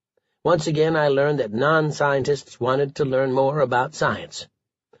Once again I learned that non-scientists wanted to learn more about science.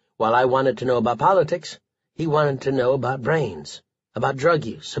 While I wanted to know about politics, he wanted to know about brains, about drug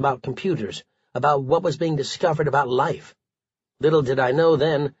use, about computers, about what was being discovered about life. Little did I know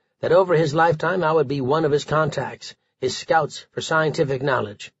then that over his lifetime I would be one of his contacts, his scouts for scientific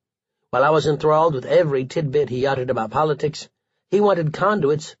knowledge. While I was enthralled with every tidbit he uttered about politics, he wanted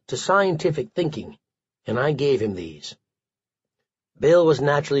conduits to scientific thinking, and I gave him these. Bill was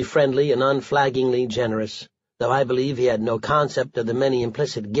naturally friendly and unflaggingly generous, though I believe he had no concept of the many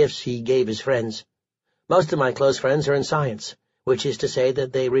implicit gifts he gave his friends. Most of my close friends are in science, which is to say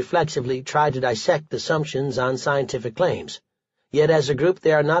that they reflexively try to dissect assumptions on scientific claims. Yet as a group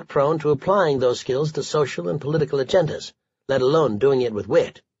they are not prone to applying those skills to social and political agendas, let alone doing it with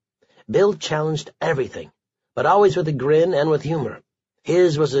wit. Bill challenged everything, but always with a grin and with humor.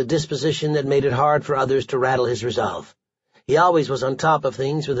 His was a disposition that made it hard for others to rattle his resolve. He always was on top of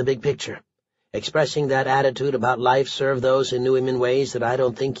things with the big picture. Expressing that attitude about life served those who knew him in ways that I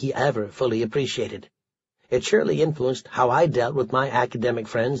don't think he ever fully appreciated. It surely influenced how I dealt with my academic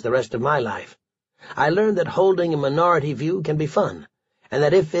friends the rest of my life. I learned that holding a minority view can be fun, and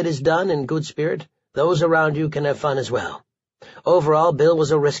that if it is done in good spirit, those around you can have fun as well. Overall, Bill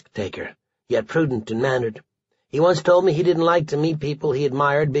was a risk-taker, yet prudent and mannered. He once told me he didn't like to meet people he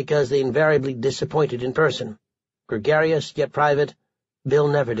admired because they invariably disappointed in person. Gregarious, yet private, Bill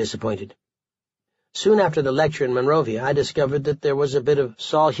never disappointed. Soon after the lecture in Monrovia, I discovered that there was a bit of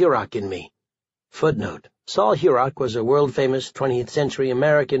Saul Hurok in me. Footnote: Saul Hurok was a world-famous 20th-century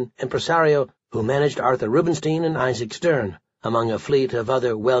American impresario who managed Arthur Rubinstein and Isaac Stern, among a fleet of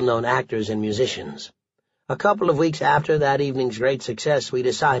other well-known actors and musicians. A couple of weeks after that evening's great success, we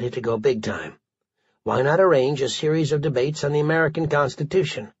decided to go big time. Why not arrange a series of debates on the American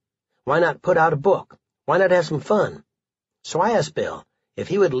Constitution? Why not put out a book? Why not have some fun? So I asked Bill if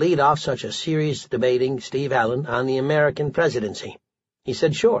he would lead off such a series debating Steve Allen on the American presidency. He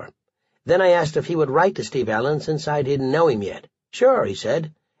said sure. Then I asked if he would write to Steve Allen since I didn't know him yet. Sure, he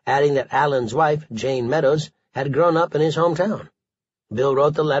said, adding that Allen's wife, Jane Meadows, had grown up in his hometown. Bill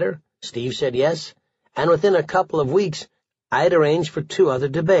wrote the letter, Steve said yes, and within a couple of weeks I had arranged for 2 other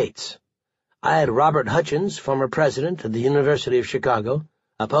debates. I had Robert Hutchins, former president of the University of Chicago,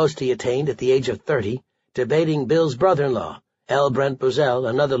 a post he attained at the age of 30, debating Bill's brother-in-law, L. Brent Bozell,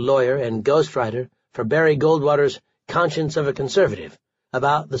 another lawyer and ghostwriter for Barry Goldwater's Conscience of a Conservative,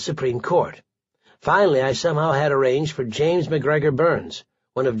 about the Supreme Court. Finally, I somehow had arranged for James McGregor Burns,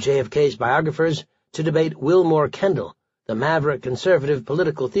 one of JFK's biographers, to debate Wilmore Kendall, the maverick conservative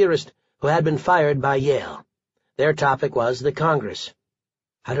political theorist who had been fired by Yale. Their topic was the Congress.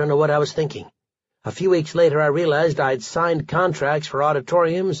 I don't know what I was thinking. A few weeks later I realized I'd signed contracts for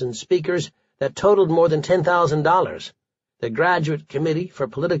auditoriums and speakers that totaled more than $10,000. The Graduate Committee for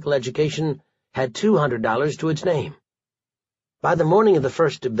Political Education had $200 to its name. By the morning of the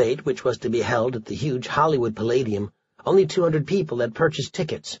first debate, which was to be held at the huge Hollywood Palladium, only 200 people had purchased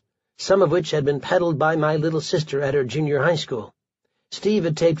tickets, some of which had been peddled by my little sister at her junior high school. Steve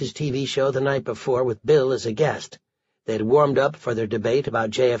had taped his TV show the night before with Bill as a guest. They had warmed up for their debate about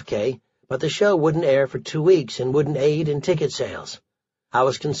JFK, but the show wouldn't air for 2 weeks and wouldn't aid in ticket sales. I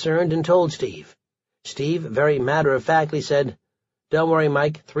was concerned and told Steve. Steve very matter-of-factly said, "Don't worry,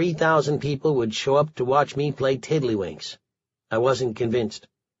 Mike, 3,000 people would show up to watch me play tiddlywinks." I wasn't convinced.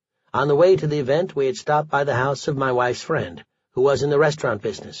 On the way to the event, we had stopped by the house of my wife's friend, who was in the restaurant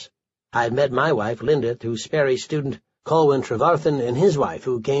business. I had met my wife, Linda, through Sperry's student Colwyn Trevarthen and his wife,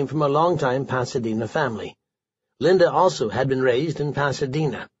 who came from a long-time Pasadena family. Linda also had been raised in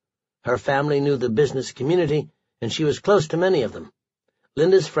Pasadena. Her family knew the business community, and she was close to many of them.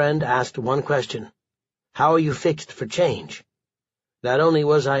 Linda's friend asked one question: "How are you fixed for change?" Not only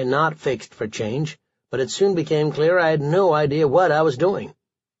was I not fixed for change, but it soon became clear I had no idea what I was doing.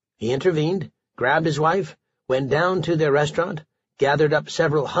 He intervened, grabbed his wife, went down to their restaurant, gathered up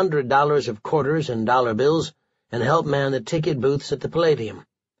several $100 of quarters and dollar bills, and helped man the ticket booths at the Palladium.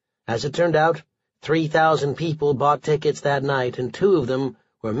 As it turned out, 3,000 people bought tickets that night, and 2 of them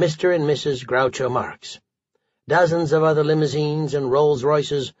were Mr. and Mrs. Groucho Marx. Dozens of other limousines and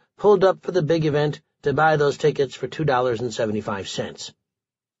Rolls-Royces pulled up for the big event to buy those tickets for $2.75.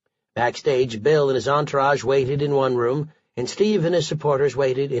 Backstage, Bill and his entourage waited in one room, and Steve and his supporters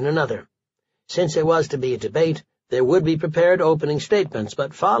waited in another. Since it was to be a debate, there would be prepared opening statements,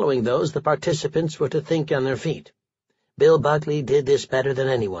 but following those, the participants were to think on their feet. Bill Buckley did this better than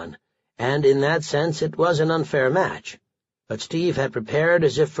anyone, and in that sense it was an unfair match. But Steve had prepared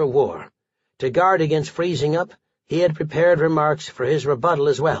as if for war. To guard against freezing up, he had prepared remarks for his rebuttal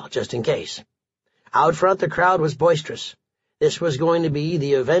as well, just in case. Out front the crowd was boisterous. This was going to be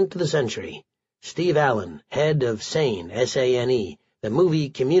the event of the century. Steve Allen, head of SANE, S-A-N-E, the movie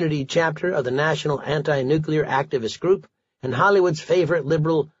community chapter of the National Anti-Nuclear Activist Group, and Hollywood's favorite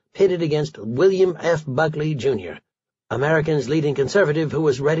liberal, pitted against William F. Buckley, Jr., America's leading conservative who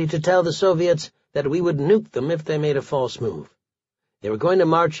was ready to tell the Soviets that we would nuke them if they made a false move. They were going to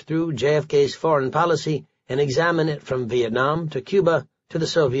march through JFK's foreign policy and examine it from Vietnam to Cuba to the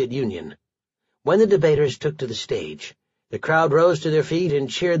Soviet Union. When the debaters took to the stage, the crowd rose to their feet and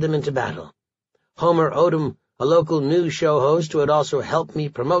cheered them into battle. Homer Odom, a local news show host who had also helped me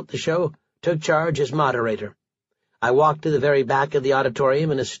promote the show, took charge as moderator. I walked to the very back of the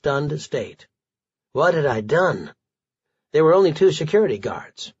auditorium in a stunned state. What had I done? There were only 2 security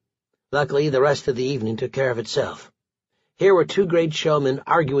guards. Luckily, the rest of the evening took care of itself. Here were 2 great showmen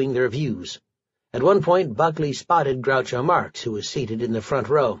arguing their views. At one point, Buckley spotted Groucho Marx, who was seated in the front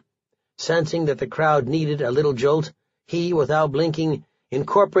row. Sensing that the crowd needed a little jolt, he, without blinking,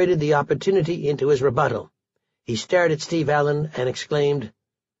 incorporated the opportunity into his rebuttal. He stared at Steve Allen and exclaimed,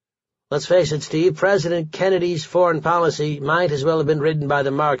 "Let's face it, Steve, President Kennedy's foreign policy might as well have been written by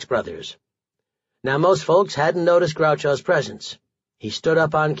the Marx brothers." Now, most folks hadn't noticed Groucho's presence. He stood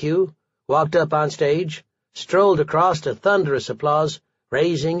up on cue, walked up on stage, strolled across to thunderous applause,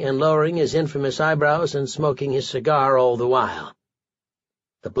 raising and lowering his infamous eyebrows and smoking his cigar all the while.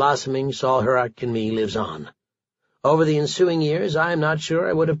 The blossoming Saul Herrick in me lives on. Over the ensuing years, I am not sure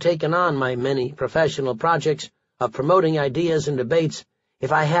I would have taken on my many professional projects of promoting ideas and debates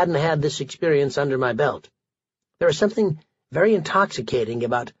if I hadn't had this experience under my belt. There is something very intoxicating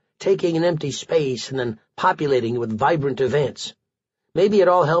about taking an empty space and then populating it with vibrant events. Maybe it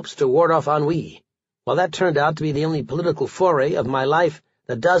all helps to ward off ennui. While that turned out to be the only political foray of my life,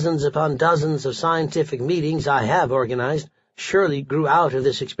 the dozens upon dozens of scientific meetings I have organized surely grew out of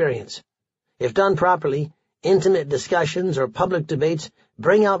this experience. If done properly, intimate discussions or public debates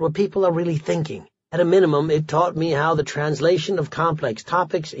bring out what people are really thinking. At a minimum, it taught me how the translation of complex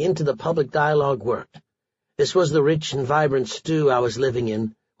topics into the public dialogue worked. This was the rich and vibrant stew I was living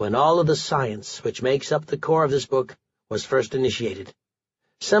in when all of the science, which makes up the core of this book, was first initiated.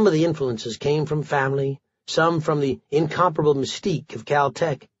 Some of the influences came from family, some from the incomparable mystique of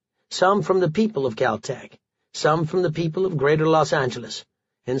Caltech, some from the people of Caltech, some from the people of Greater Los Angeles,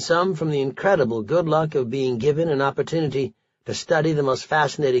 and some from the incredible good luck of being given an opportunity to study the most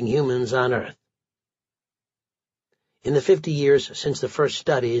fascinating humans on Earth. In the 50 years since the first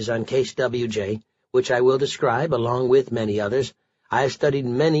studies on Case WJ, which I will describe along with many others, I have studied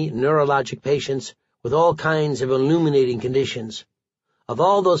many neurologic patients with all kinds of illuminating conditions. Of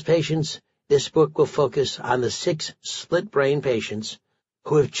all those patients, this book will focus on the 6 split-brain patients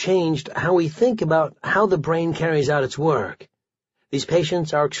who have changed how we think about how the brain carries out its work. These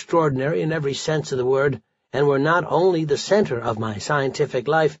patients are extraordinary in every sense of the word, and were not only the center of my scientific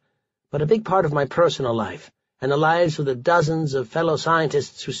life, but a big part of my personal life, and the lives of the dozens of fellow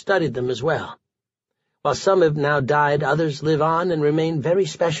scientists who studied them as well. While some have now died, others live on and remain very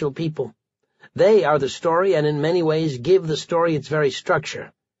special people. They are the story and in many ways give the story its very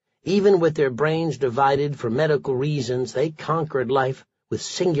structure. Even with their brains divided for medical reasons, they conquered life with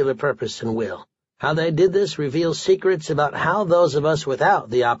singular purpose and will. How they did this reveals secrets about how those of us without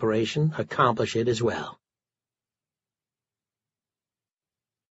the operation accomplish it as well.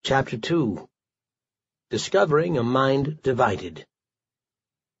 Chapter 2. Discovering a Mind Divided.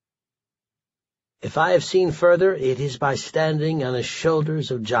 If I have seen further, it is by standing on the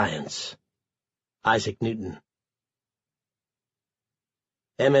shoulders of giants. Isaac Newton.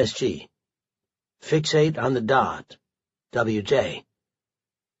 MSG. Fixate on the dot. WJ.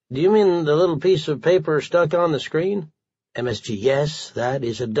 Do you mean the little piece of paper stuck on the screen? MSG. Yes, that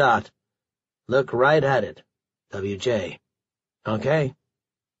is a dot. Look right at it. WJ. Okay.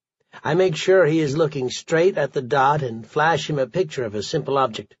 I make sure he is looking straight at the dot and flash him a picture of a simple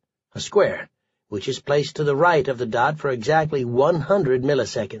object, a square, which is placed to the right of the dot for exactly 100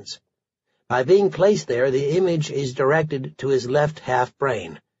 milliseconds. By being placed there, the image is directed to his left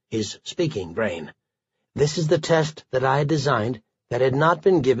half-brain, his speaking brain. This is the test that I had designed that had not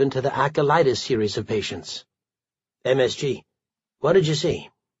been given to the Acolytus series of patients. MSG. What did you see?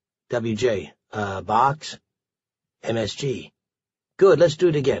 WJ. Box. MSG. Good, let's do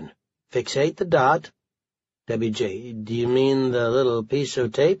it again. Fixate the dot. WJ. Do you mean the little piece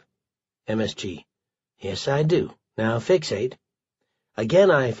of tape? MSG. Yes, I do. Now fixate.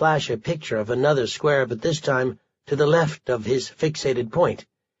 Again I flash a picture of another square, but this time to the left of his fixated point,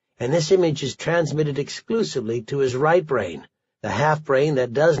 and this image is transmitted exclusively to his right brain, the half-brain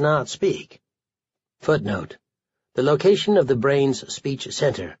that does not speak. Footnote. The location of the brain's speech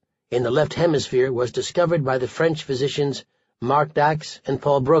center in the left hemisphere was discovered by the French physicians Mark Dax and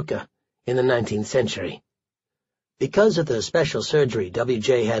Paul Broca in the 19th century. Because of the special surgery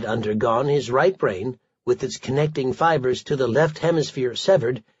W.J. had undergone, his right brain, with its connecting fibers to the left hemisphere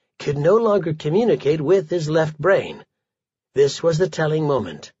severed, could no longer communicate with his left brain. This was the telling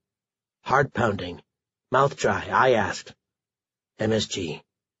moment. Heart pounding, mouth dry, I asked. MSG.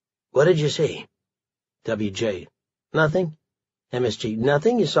 What did you see? W.J. Nothing. MSG.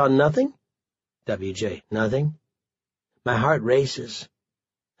 Nothing? You saw nothing? W.J. Nothing. My heart races.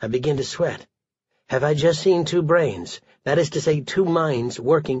 I begin to sweat. Have I just seen two brains, that is to say, two minds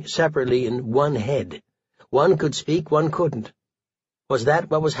working separately in one head? One could speak, one couldn't. Was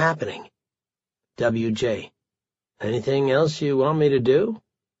that what was happening? W.J. Anything else you want me to do?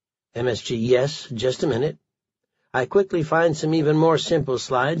 MSG. Yes, just a minute. I quickly find some even more simple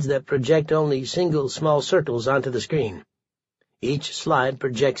slides that project only single small circles onto the screen. Each slide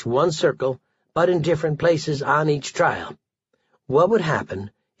projects one circle, but in different places on each trial. What would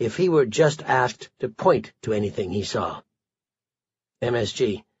happen if he were just asked to point to anything he saw?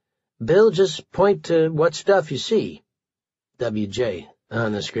 MSG. Bill, just point to what stuff you see. W.J.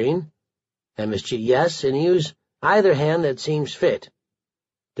 On the screen? MSG. Yes, and use either hand that seems fit.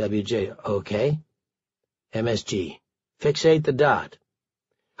 W.J. Okay. MSG. Fixate the dot.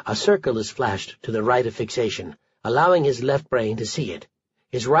 A circle is flashed to the right of fixation, allowing his left brain to see it.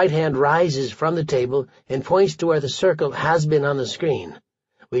 His right hand rises from the table and points to where the circle has been on the screen.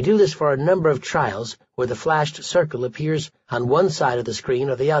 We do this for a number of trials where the flashed circle appears on one side of the screen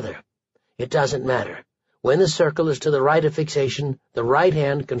or the other. It doesn't matter. When the circle is to the right of fixation, the right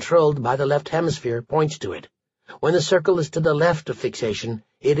hand, controlled by the left hemisphere, points to it. When the circle is to the left of fixation,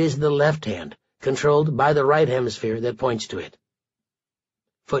 it is the left hand, controlled by the right hemisphere, that points to it.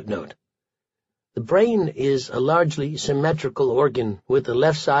 Footnote. The brain is a largely symmetrical organ, with the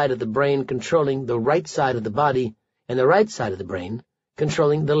left side of the brain controlling the right side of the body, and the right side of the brain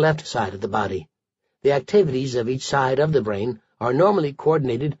controlling the left side of the body. The activities of each side of the brain are normally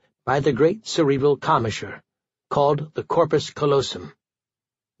coordinated by the great cerebral commissure, called the corpus callosum.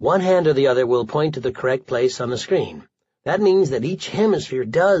 One hand or the other will point to the correct place on the screen. That means that each hemisphere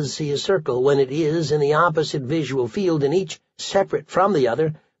does see a circle when it is in the opposite visual field, and each, separate from the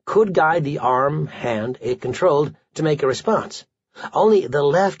other, could guide the arm, hand it controlled to make a response. Only the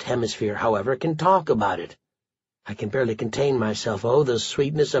left hemisphere, however, can talk about it. I can barely contain myself. Oh, the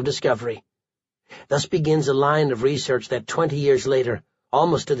sweetness of discovery. Thus begins a line of research that 20 years later,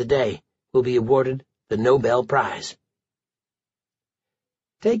 almost to the day, will be awarded the Nobel Prize.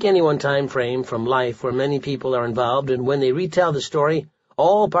 Take any one time frame from life where many people are involved, and when they retell the story,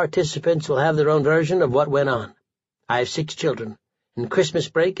 all participants will have their own version of what went on. I have 6 children, and Christmas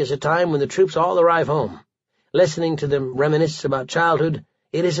break is a time when the troops all arrive home. Listening to them reminisce about childhood,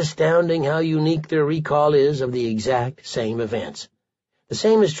 it is astounding how unique their recall is of the exact same events. The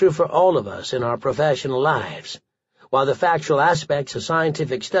same is true for all of us in our professional lives. While the factual aspects of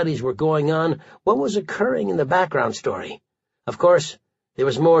scientific studies were going on, what was occurring in the background story? Of course, there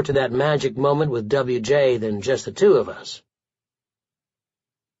was more to that magic moment with W.J. than just the two of us.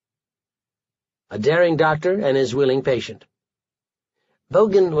 A daring doctor and his willing patient.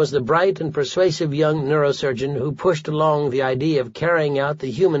 Bogan was the bright and persuasive young neurosurgeon who pushed along the idea of carrying out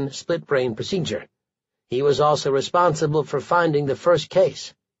the human split-brain procedure. He was also responsible for finding the first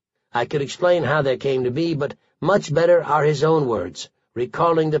case. I could explain how that came to be, but much better are his own words,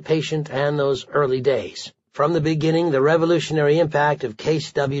 recalling the patient and those early days. From the beginning, the revolutionary impact of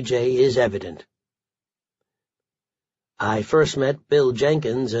Case W.J. is evident. I first met Bill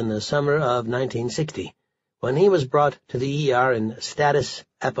Jenkins in the summer of 1960, when he was brought to the ER in status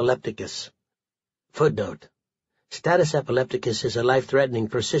epilepticus. Footnote. Status epilepticus is a life-threatening,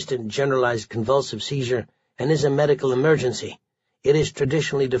 persistent, generalized convulsive seizure and is a medical emergency. It is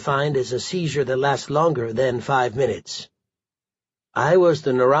traditionally defined as a seizure that lasts longer than 5 minutes. I was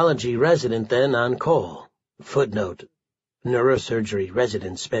the neurology resident then on call. Footnote. Neurosurgery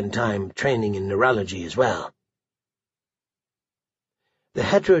residents spend time training in neurology as well. The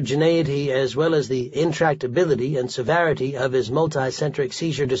heterogeneity as well as the intractability and severity of his multicentric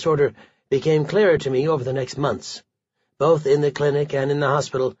seizure disorder became clearer to me over the next months. Both in the clinic and in the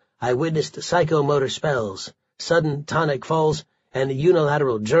hospital, I witnessed psychomotor spells, sudden tonic falls, and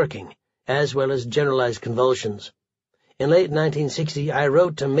unilateral jerking, as well as generalized convulsions. In late 1960, I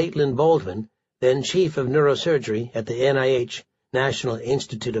wrote to Maitland Baldwin, then chief of neurosurgery at the NIH, National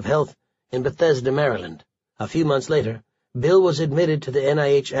Institute of Health, in Bethesda, Maryland. A few months later, Bill was admitted to the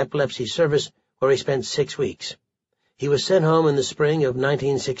NIH Epilepsy Service, where he spent 6 weeks. He was sent home in the spring of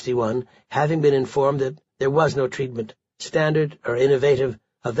 1961, having been informed that there was no treatment, standard or innovative,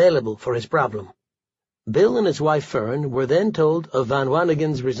 available for his problem. Bill and his wife Fern were then told of Van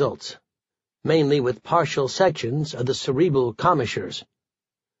Wanigen's results, mainly with partial sections of the cerebral commissures.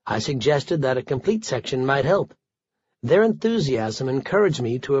 I suggested that a complete section might help. Their enthusiasm encouraged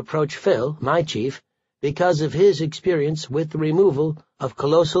me to approach Phil, my chief, because of his experience with the removal of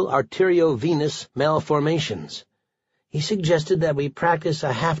callosal arteriovenous malformations. He suggested that we practice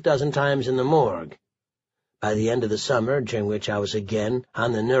a half-dozen times in the morgue. By the end of the summer, during which I was again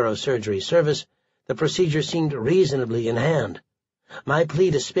on the neurosurgery service, the procedure seemed reasonably in hand. My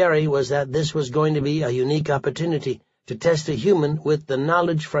plea to Sperry was that this was going to be a unique opportunity to test a human with the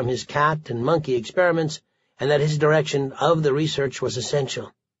knowledge from his cat and monkey experiments, and that his direction of the research was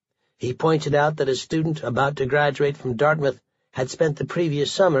essential. He pointed out that a student about to graduate from Dartmouth had spent the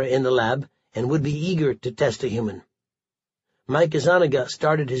previous summer in the lab and would be eager to test a human. Mike Gazzaniga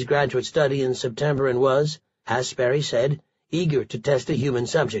started his graduate study in September and was, as Sperry said, eager to test a human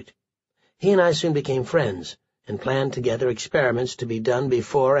subject. He and I soon became friends and planned together experiments to be done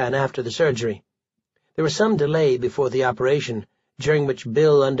before and after the surgery. There was some delay before the operation, during which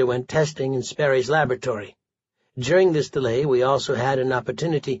Bill underwent testing in Sperry's laboratory. During this delay, we also had an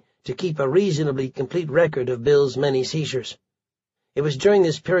opportunity to keep a reasonably complete record of Bill's many seizures. It was during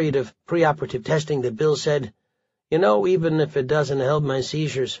this period of preoperative testing that Bill said, "You know, even if it doesn't help my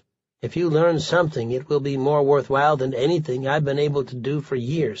seizures, if you learn something, it will be more worthwhile than anything I've been able to do for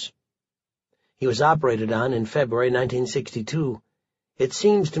years." He was operated on in February 1962. It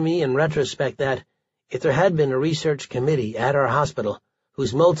seems to me in retrospect that, if there had been a research committee at our hospital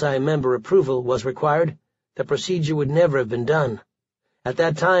whose multi-member approval was required, the procedure would never have been done. At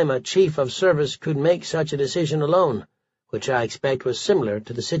that time, a chief of service could make such a decision alone, which I expect was similar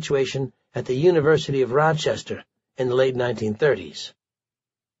to the situation at the University of Rochester in the late 1930s.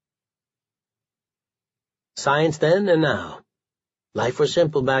 Science then and now. Life was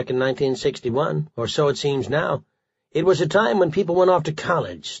simple back in 1961, or so it seems now. It was a time when people went off to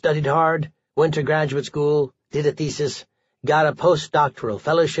college, studied hard, went to graduate school, did a thesis, got a postdoctoral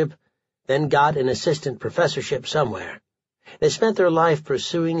fellowship, then got an assistant professorship somewhere. They spent their life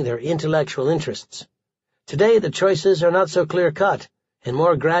pursuing their intellectual interests. Today the choices are not so clear-cut, and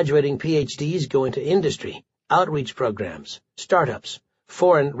more graduating PhDs go into industry, outreach programs, startups,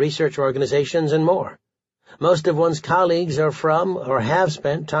 foreign research organizations, and more. Most of one's colleagues are from or have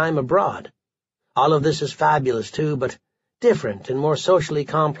spent time abroad. All of this is fabulous, too, but different and more socially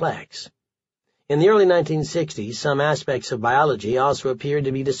complex. In the early 1960s, some aspects of biology also appeared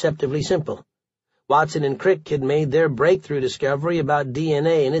to be deceptively simple. Watson and Crick had made their breakthrough discovery about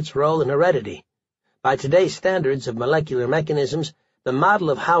DNA and its role in heredity. By today's standards of molecular mechanisms, the model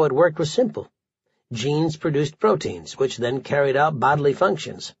of how it worked was simple. Genes produced proteins, which then carried out bodily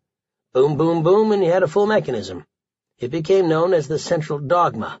functions. Boom, boom, boom, and you had a full mechanism. It became known as the central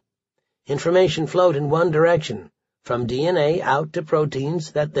dogma. Information flowed in one direction, from DNA out to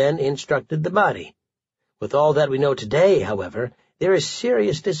proteins that then instructed the body. With all that we know today, however, there is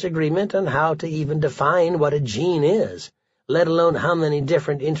serious disagreement on how to even define what a gene is, let alone how many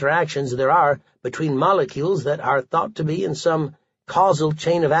different interactions there are between molecules that are thought to be in some causal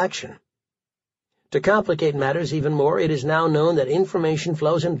chain of action. To complicate matters even more, it is now known that information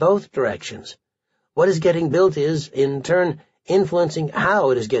flows in both directions. What is getting built is, in turn, influencing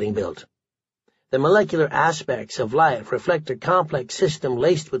how it is getting built. The molecular aspects of life reflect a complex system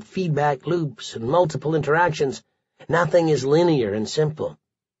laced with feedback loops and multiple interactions. Nothing is linear and simple.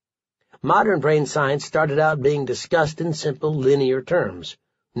 Modern brain science started out being discussed in simple linear terms.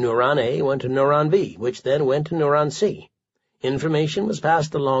 Neuron A went to neuron B, which then went to neuron C. Information was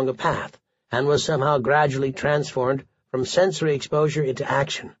passed along a path and was somehow gradually transformed from sensory exposure into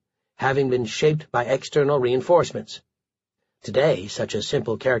action, having been shaped by external reinforcements. Today, such a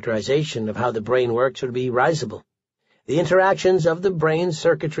simple characterization of how the brain works would be risible. The interactions of the brain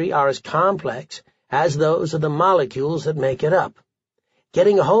circuitry are as complex as those of the molecules that make it up.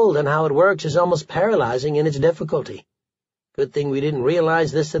 Getting a hold on how it works is almost paralyzing in its difficulty. Good thing we didn't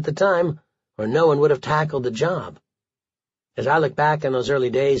realize this at the time, or no one would have tackled the job. As I look back on those early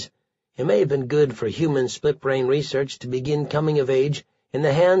days, it may have been good for human split-brain research to begin coming of age in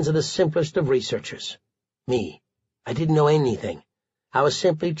the hands of the simplest of researchers. Me. I didn't know anything. I was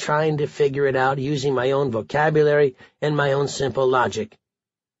simply trying to figure it out using my own vocabulary and my own simple logic.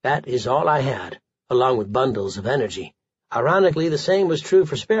 That is all I had, along with bundles of energy. Ironically, the same was true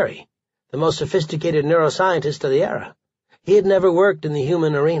for Sperry, the most sophisticated neuroscientist of the era. He had never worked in the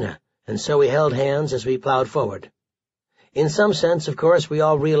human arena, and so we held hands as we plowed forward. In some sense, of course, we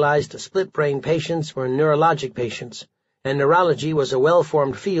all realized split-brain patients were neurologic patients, and neurology was a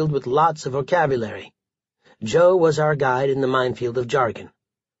well-formed field with lots of vocabulary. Joe was our guide in the minefield of jargon.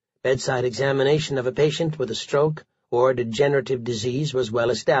 Bedside examination of a patient with a stroke or degenerative disease was well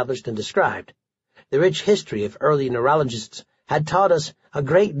established and described. The rich history of early neurologists had taught us a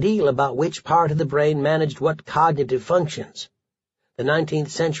great deal about which part of the brain managed what cognitive functions. The 19th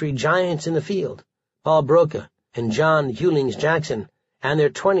century giants in the field, Paul Broca and John Hewlings Jackson, and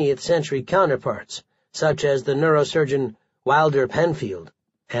their 20th century counterparts, such as the neurosurgeon Wilder Penfield,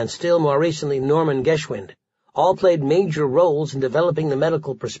 and still more recently Norman Geschwind, all played major roles in developing the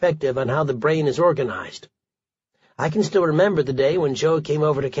medical perspective on how the brain is organized. I can still remember the day when Joe came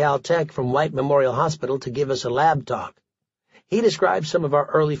over to Caltech from White Memorial Hospital to give us a lab talk. He described some of our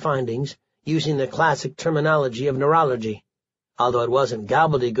early findings using the classic terminology of neurology. Although it wasn't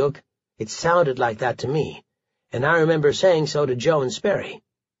gobbledygook, it sounded like that to me, and I remember saying so to Joe and Sperry.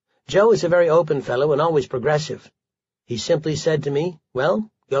 Joe is a very open fellow and always progressive. He simply said to me, "Well,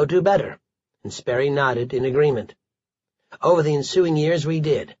 go do better," and Sperry nodded in agreement. Over the ensuing years we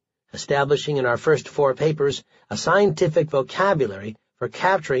did, establishing in our first 4 papers a scientific vocabulary for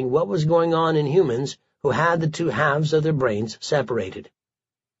capturing what was going on in humans who had the 2 halves of their brains separated.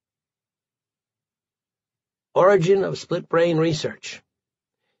 Origin of split-brain research.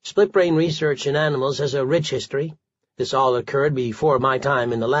 Split-brain research in animals has a rich history. This all occurred before my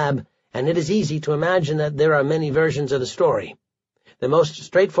time in the lab, and it is easy to imagine that there are many versions of the story. The most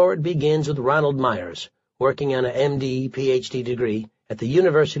straightforward begins with Ronald Myers, working on a MD, PhD degree at the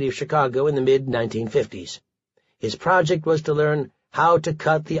University of Chicago in the mid-1950s. His project was to learn how to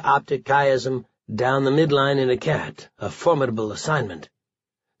cut the optic chiasm down the midline in a cat, a formidable assignment.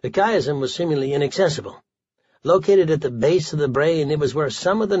 The chiasm was seemingly inaccessible. Located at the base of the brain, it was where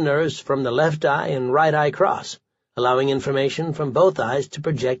some of the nerves from the left eye and right eye cross, allowing information from both eyes to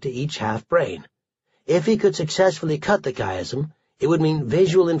project to each half brain. If he could successfully cut the chiasm, it would mean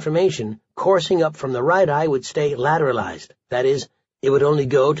visual information coursing up from the right eye would stay lateralized. That is, it would only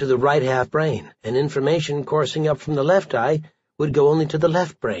go to the right half brain, and information coursing up from the left eye would go only to the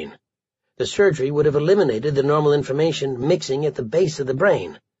left brain. The surgery would have eliminated the normal information mixing at the base of the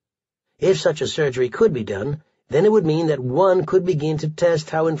brain. If such a surgery could be done, then it would mean that one could begin to test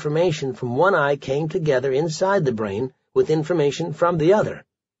how information from one eye came together inside the brain with information from the other.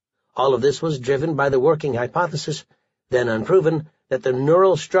 All of this was driven by the working hypothesis, then unproven, that the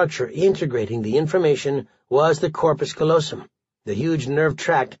neural structure integrating the information was the corpus callosum, the huge nerve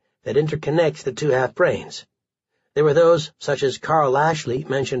tract that interconnects the 2 half brains. There were those, such as Carl Ashley,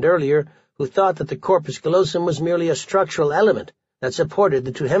 mentioned earlier, who thought that the corpus callosum was merely a structural element that supported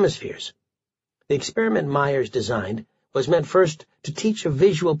the 2 hemispheres. The experiment Myers designed was meant first to teach a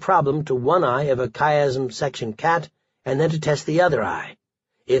visual problem to one eye of a chiasm section cat and then to test the other eye.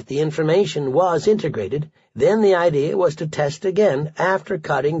 If the information was integrated, then the idea was to test again after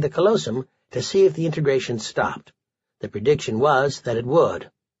cutting the callosum to see if the integration stopped. The prediction was that it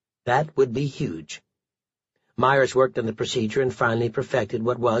would. That would be huge. Myers worked on the procedure and finally perfected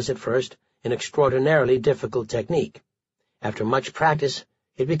what was, at first, an extraordinarily difficult technique. After much practice,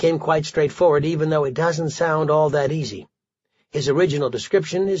 it became quite straightforward, even though it doesn't sound all that easy. His original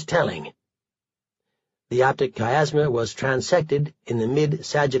description is telling. The optic chiasma was transected in the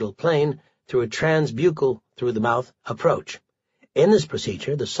mid-sagittal plane through a transbuccal through-the-mouth approach. In this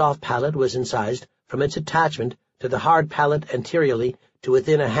procedure, the soft palate was incised from its attachment to the hard palate anteriorly to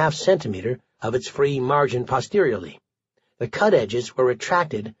within a ½ centimeter of its free margin posteriorly. The cut edges were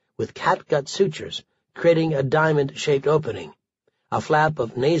retracted with catgut sutures, creating a diamond-shaped opening. A flap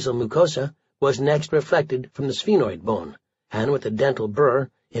of nasal mucosa was next reflected from the sphenoid bone, and with a dental burr,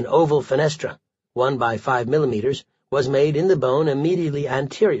 an oval fenestra, 1 by 5 millimeters, was made in the bone immediately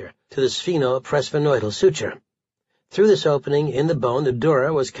anterior to the sphenopresphenoidal suture. Through this opening in the bone, the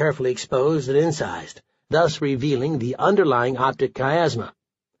dura was carefully exposed and incised, thus revealing the underlying optic chiasma.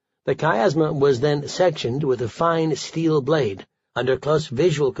 The chiasma was then sectioned with a fine steel blade, under close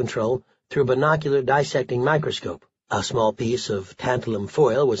visual control through a binocular dissecting microscope. A small piece of tantalum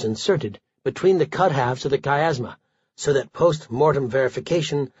foil was inserted between the cut halves of the chiasma, so that post-mortem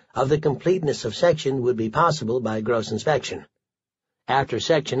verification of the completeness of section would be possible by gross inspection. After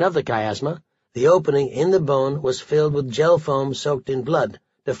section of the chiasma, the opening in the bone was filled with gel foam soaked in blood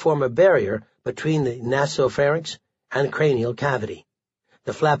to form a barrier between the nasopharynx and cranial cavity.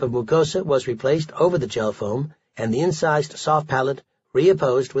 The flap of mucosa was replaced over the gel foam, and the incised soft palate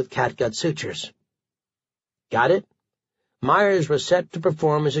reopposed with catgut sutures. Got it? Myers was set to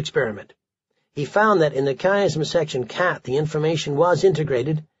perform his experiment. He found that in the chiasm section cat the information was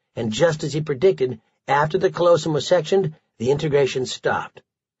integrated, and just as he predicted, after the callosum was sectioned, the integration stopped.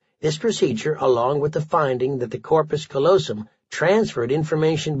 This procedure, along with the finding that the corpus callosum transferred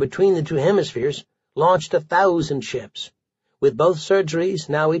information between the 2 hemispheres, launched 1,000 ships. With both surgeries,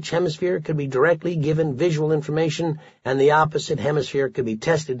 now each hemisphere could be directly given visual information, and the opposite hemisphere could be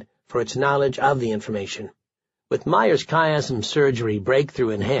tested for its knowledge of the information. With Meyer's chiasm surgery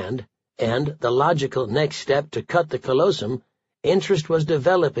breakthrough in hand, and the logical next step to cut the callosum, interest was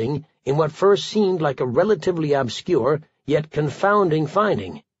developing in what first seemed like a relatively obscure, yet confounding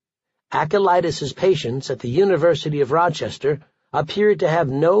finding. Acolytus's patients at the University of Rochester appeared to have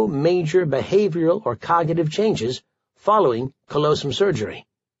no major behavioral or cognitive changes following callosum surgery.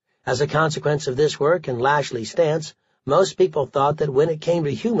 As a consequence of this work and Lashley's stance, most people thought that when it came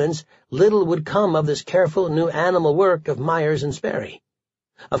to humans, little would come of this careful new animal work of Myers and Sperry.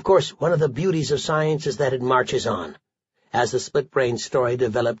 Of course, one of the beauties of science is that it marches on. As the split-brain story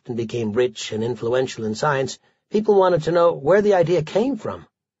developed and became rich and influential in science, people wanted to know where the idea came from.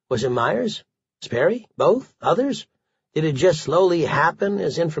 Was it Myers? Sperry? Both? Others? Did it just slowly happen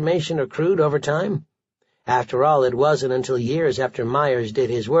as information accrued over time? After all, it wasn't until years after Myers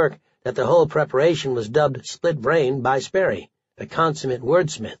did his work that the whole preparation was dubbed split-brain by Sperry, the consummate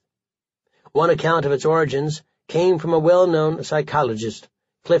wordsmith. One account of its origins came from a well-known psychologist,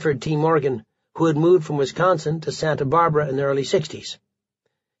 Clifford T. Morgan, who had moved from Wisconsin to Santa Barbara in the early 60s.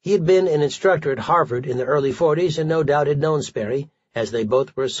 He had been an instructor at Harvard in the early 40s and no doubt had known Sperry, as they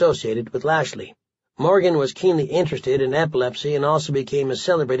both were associated with Lashley. Morgan was keenly interested in epilepsy and also became a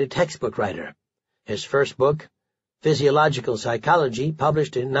celebrated textbook writer. His first book, Physiological Psychology,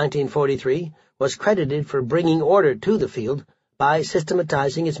 published in 1943, was credited for bringing order to the field by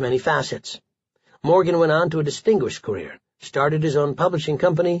systematizing its many facets. Morgan went on to a distinguished career, started his own publishing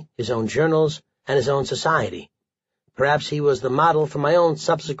company, his own journals, and his own society. Perhaps he was the model for my own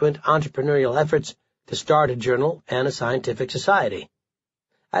subsequent entrepreneurial efforts to start a journal and a scientific society.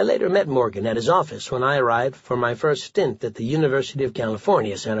 I later met Morgan at his office when I arrived for my first stint at the University of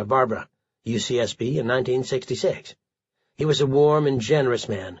California, Santa Barbara, UCSB, in 1966. He was a warm and generous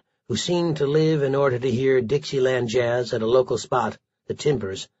man who seemed to live in order to hear Dixieland jazz at a local spot, the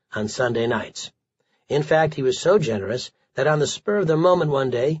Timbers, on Sunday nights. In fact, he was so generous that on the spur of the moment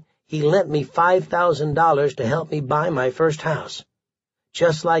one day, he lent me $5,000 to help me buy my first house.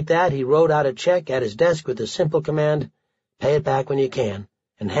 Just like that, he wrote out a check at his desk with the simple command, "Pay it back when you can,"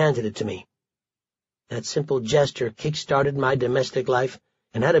 and handed it to me. That simple gesture kick-started my domestic life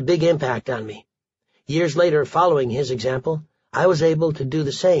and had a big impact on me. Years later, following his example, I was able to do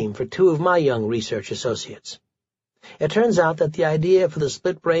the same for two of my young research associates. It turns out that the idea for the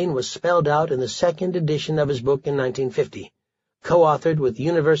split brain was spelled out in the second edition of his book in 1950, co-authored with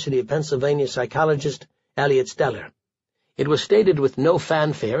University of Pennsylvania psychologist Elliot Steller. It was stated with no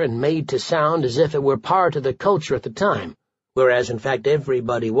fanfare and made to sound as if it were part of the culture at the time, whereas in fact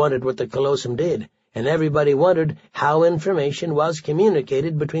everybody wondered what the callosum did, and everybody wondered how information was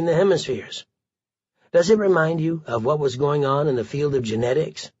communicated between the hemispheres. Does it remind you of what was going on in the field of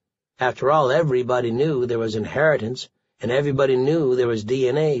genetics? After all, everybody knew there was inheritance, and everybody knew there was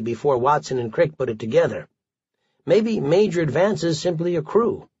DNA before Watson and Crick put it together. Maybe major advances simply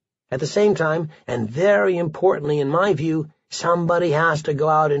accrue. At the same time, and very importantly in my view, somebody has to go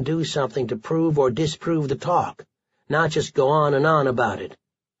out and do something to prove or disprove the talk, not just go on and on about it.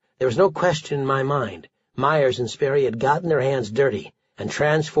 There was no question in my mind. Myers and Sperry had gotten their hands dirty and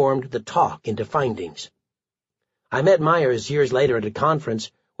transformed the talk into findings. I met Myers years later at a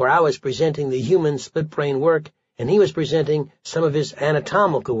conference where I was presenting the human split-brain work and he was presenting some of his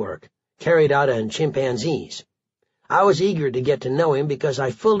anatomical work, carried out on chimpanzees. I was eager to get to know him because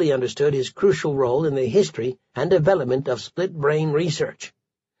I fully understood his crucial role in the history and development of split-brain research.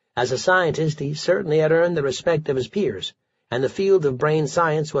 As a scientist, he certainly had earned the respect of his peers, and the field of brain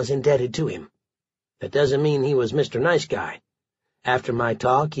science was indebted to him. That doesn't mean he was Mr. Nice Guy. After my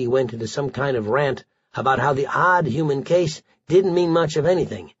talk, he went into some kind of rant about how the odd human case didn't mean much of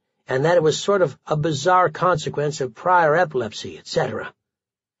anything, and that it was sort of a bizarre consequence of prior epilepsy, etc.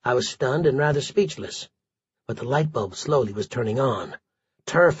 I was stunned and rather speechless. But the light bulb slowly was turning on.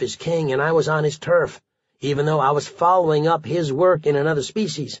 Turf is king, and I was on his turf, even though I was following up his work in another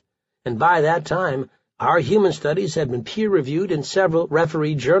species, and by that time our human studies had been peer-reviewed in several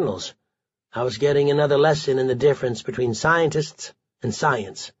refereed journals. I was getting another lesson in the difference between scientists and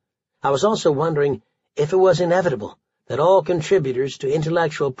science. I was also wondering if it was inevitable that all contributors to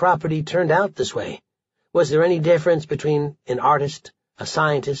intellectual property turned out this way. Was there any difference between an artist, a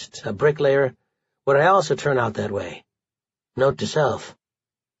scientist, a bricklayer? Would I also turn out that way? Note to self.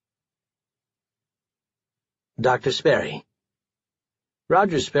 Dr. Sperry.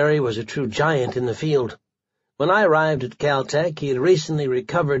 Roger Sperry was a true giant in the field. When I arrived at Caltech, he had recently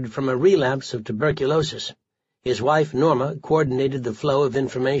recovered from a relapse of tuberculosis. His wife, Norma, coordinated the flow of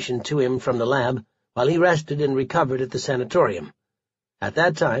information to him from the lab, while he rested and recovered at the sanatorium. At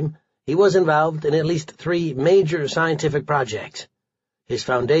that time, he was involved in at least 3 major scientific projects. His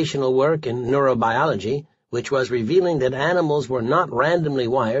foundational work in neurobiology, which was revealing that animals were not randomly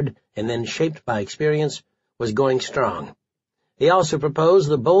wired and then shaped by experience, was going strong. He also proposed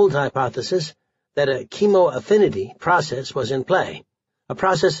the bold hypothesis that a chemoaffinity process was in play, a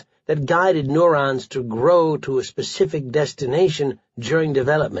process that guided neurons to grow to a specific destination during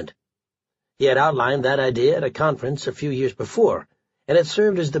development. He had outlined that idea at a conference a few years before, and it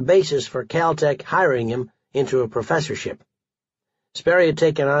served as the basis for Caltech hiring him into a professorship. Sperry had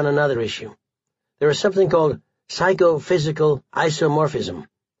taken on another issue. There was something called psychophysical isomorphism.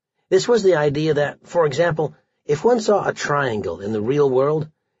 This was the idea that, for example, if one saw a triangle in the real world,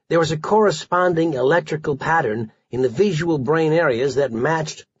 there was a corresponding electrical pattern in the visual brain areas that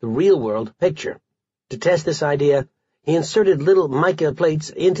matched the real-world picture. To test this idea, he inserted little mica plates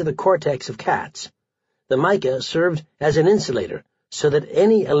into the cortex of cats. The mica served as an insulator so that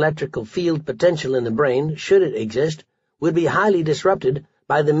any electrical field potential in the brain, should it exist, would be highly disrupted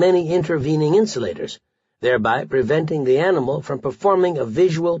by the many intervening insulators, thereby preventing the animal from performing a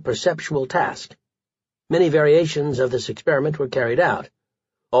visual perceptual task. Many variations of this experiment were carried out.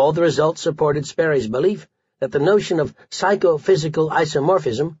 All the results supported Sperry's belief that the notion of psychophysical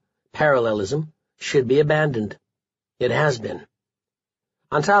isomorphism, parallelism, should be abandoned. It has been.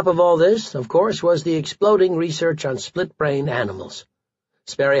 On top of all this, of course, was the exploding research on split-brain animals.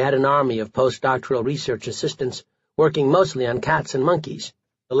 Sperry had an army of postdoctoral research assistants working mostly on cats and monkeys.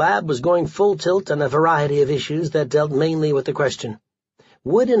 The lab was going full tilt on a variety of issues that dealt mainly with the question,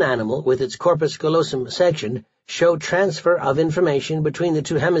 would an animal with its corpus callosum sectioned show transfer of information between the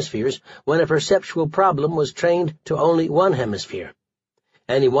 2 hemispheres when a perceptual problem was trained to only one hemisphere?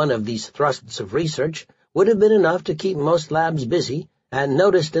 Any one of these thrusts of research would have been enough to keep most labs busy and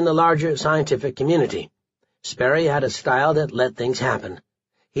noticed in the larger scientific community. Sperry had a style that let things happen.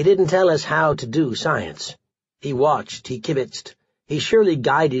 He didn't tell us how to do science. He watched, he kibitzed, he surely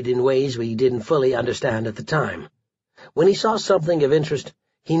guided in ways we didn't fully understand at the time. When he saw something of interest,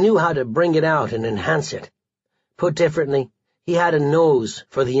 he knew how to bring it out and enhance it. Put differently, he had a nose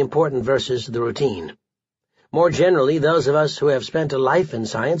for the important versus the routine. More generally, those of us who have spent a life in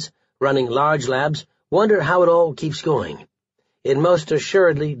science, running large labs, wonder how it all keeps going. It most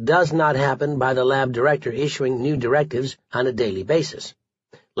assuredly does not happen by the lab director issuing new directives on a daily basis.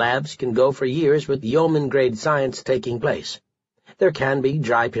 Labs can go for years with yeoman-grade science taking place. There can be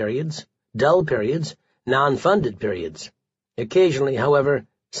dry periods, dull periods, non-funded periods. Occasionally, however,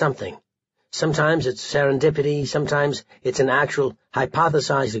 something. Sometimes it's serendipity, sometimes it's an actual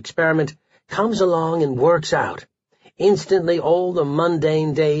hypothesized experiment, comes along and works out. Instantly all the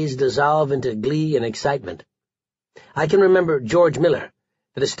mundane days dissolve into glee and excitement. I can remember George Miller,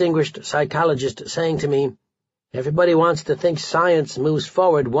 the distinguished psychologist, saying to me, "Everybody wants to think science moves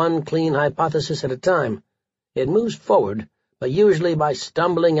forward one clean hypothesis at a time. It moves forward, but usually by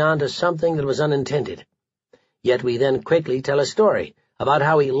stumbling onto something that was unintended. Yet we then quickly tell a story about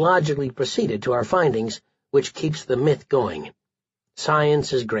how we logically proceeded to our findings, which keeps the myth going.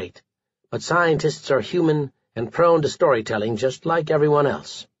 Science is great, but scientists are human and prone to storytelling just like everyone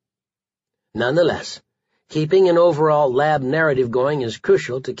else." Nonetheless, keeping an overall lab narrative going is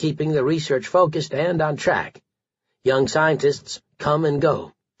crucial to keeping the research focused and on track. Young scientists come and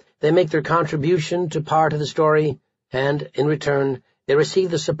go. They make their contribution to part of the story, and, in return, they receive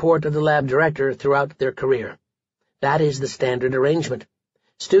the support of the lab director throughout their career. That is the standard arrangement.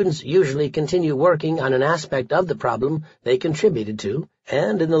 Students usually continue working on an aspect of the problem they contributed to,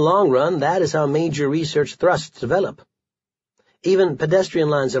 and in the long run, that is how major research thrusts develop. Even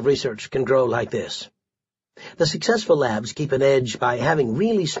pedestrian lines of research can grow like this. The successful labs keep an edge by having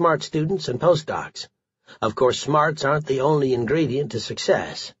really smart students and postdocs. Of course, smarts aren't the only ingredient to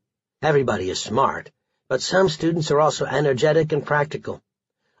success. Everybody is smart, but some students are also energetic and practical.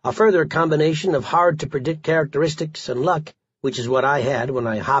 A further combination of hard-to-predict characteristics and luck, which is what I had when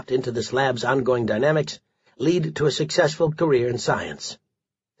I hopped into this lab's ongoing dynamics, lead to a successful career in science.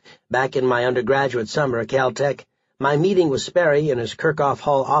 Back in my undergraduate summer at Caltech, my meeting with Sperry in his Kirchhoff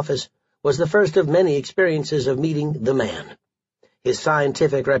Hall office was the first of many experiences of meeting the man. His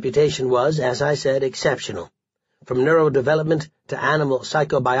scientific reputation was, as I said, exceptional. From neurodevelopment to animal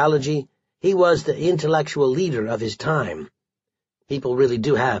psychobiology, he was the intellectual leader of his time. People really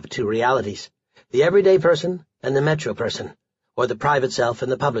do have 2 realities, the everyday person and the metro person, or the private self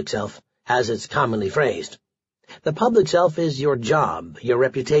and the public self, as it's commonly phrased. The public self is your job, your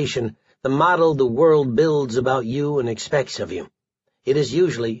reputation, the model the world builds about you and expects of you. It is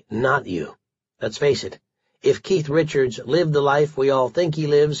usually not you. Let's face it. If Keith Richards lived the life we all think he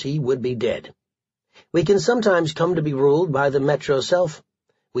lives, he would be dead. We can sometimes come to be ruled by the metro self.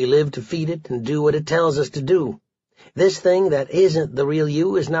 We live to feed it and do what it tells us to do. This thing that isn't the real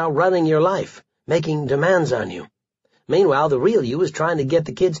you is now running your life, making demands on you. Meanwhile, the real you is trying to get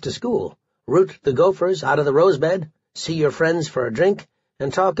the kids to school, root the gophers out of the rose bed, see your friends for a drink,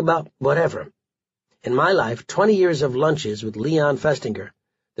 and talk about whatever. In my life, 20 years of lunches with Leon Festinger,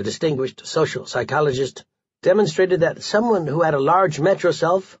 the distinguished social psychologist, demonstrated that someone who had a large metro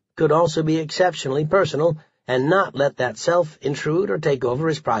self could also be exceptionally personal and not let that self intrude or take over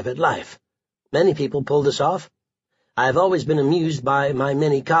his private life. Many people pull this off. I have always been amused by my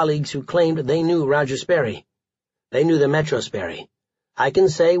many colleagues who claimed they knew Roger Sperry. They knew the Metro Sperry. I can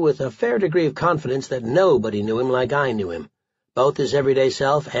say with a fair degree of confidence that nobody knew him like I knew him, both his everyday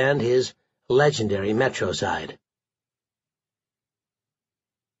self and his legendary Metro side.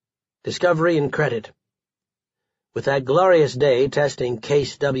 Discovery and credit. With that glorious day testing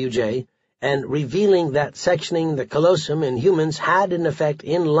Case WJ and revealing that sectioning the callosum in humans had an effect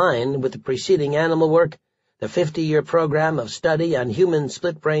in line with the preceding animal work, the 50-year program of study on human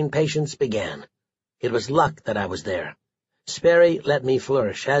split-brain patients began. It was luck that I was there. Sperry let me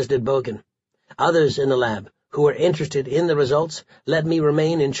flourish, as did Bogan. Others in the lab, who were interested in the results, let me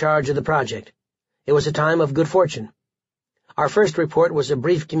remain in charge of the project. It was a time of good fortune. Our first report was a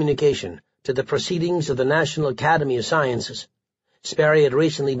brief communication to the Proceedings of the National Academy of Sciences. Sperry had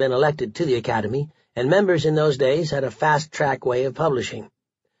recently been elected to the Academy, and members in those days had a fast-track way of publishing.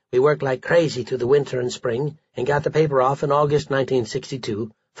 We worked like crazy through the winter and spring and got the paper off in August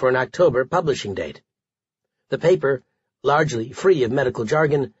 1962 for an October publishing date. The paper, largely free of medical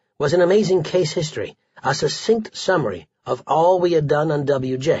jargon, was an amazing case history, a succinct summary of all we had done on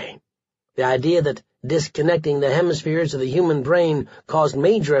WJ. The idea that disconnecting the hemispheres of the human brain caused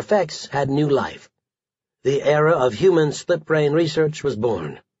major effects had new life. The era of human split-brain research was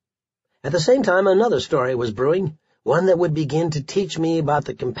born. At the same time, another story was brewing, one that would begin to teach me about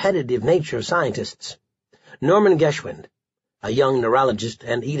the competitive nature of scientists. Norman Geschwind, a young neurologist,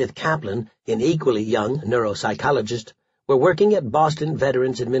 and Edith Kaplan, an equally young neuropsychologist, were working at Boston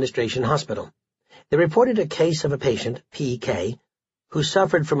Veterans Administration Hospital. They reported a case of a patient, P.K., who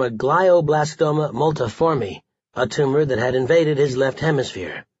suffered from a glioblastoma multiforme, a tumor that had invaded his left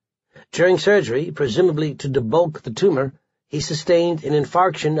hemisphere. During surgery, presumably to debulk the tumor, he sustained an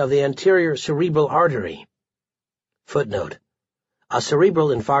infarction of the anterior cerebral artery. Footnote: a cerebral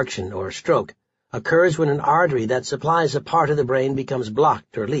infarction, or stroke, occurs when an artery that supplies a part of the brain becomes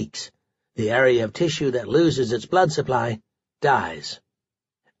blocked or leaks. The area of tissue that loses its blood supply dies.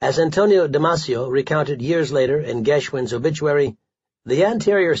 As Antonio Damasio recounted years later in Geschwind's obituary, the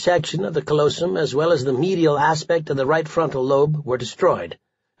anterior section of the callosum as well as the medial aspect of the right frontal lobe were destroyed,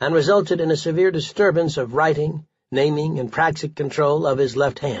 and resulted in a severe disturbance of writing, naming, and praxic control of his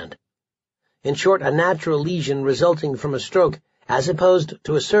left hand. In short, a natural lesion resulting from a stroke, as opposed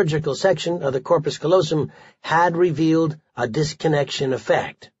to a surgical section of the corpus callosum, had revealed a disconnection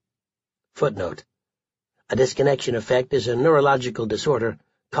effect. Footnote: a disconnection effect is a neurological disorder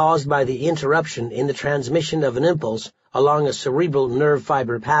caused by the interruption in the transmission of an impulse along a cerebral nerve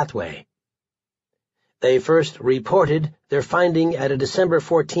fiber pathway. They first reported their finding at a December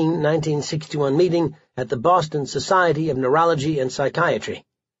 14, 1961 meeting at the Boston Society of Neurology and Psychiatry.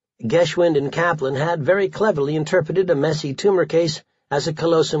 Geschwind and Kaplan had very cleverly interpreted a messy tumor case as a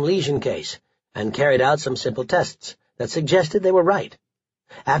callosum lesion case, and carried out some simple tests that suggested they were right.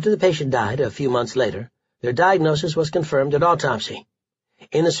 After the patient died a few months later, their diagnosis was confirmed at autopsy.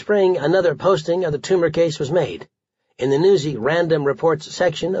 In the spring, another posting of the tumor case was made. In the newsy Random Reports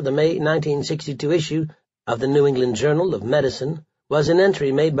section of the May 1962 issue of the New England Journal of Medicine was an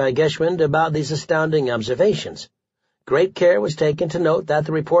entry made by Geschwind about these astounding observations. Great care was taken to note that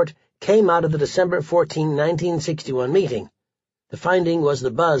the report came out of the December 14, 1961 meeting. The finding was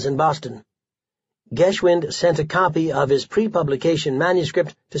the buzz in Boston. Geschwind sent a copy of his pre-publication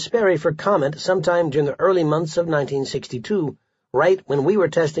manuscript to Sperry for comment sometime during the early months of 1962, right when we were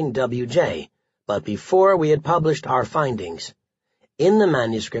testing WJ, but before we had published our findings. In the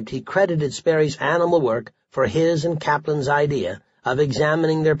manuscript, he credited Sperry's animal work for his and Kaplan's idea of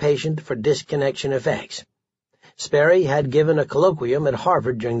examining their patient for disconnection effects. Sperry had given a colloquium at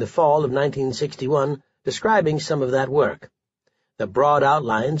Harvard during the fall of 1961 describing some of that work. The broad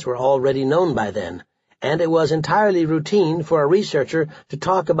outlines were already known by then, and it was entirely routine for a researcher to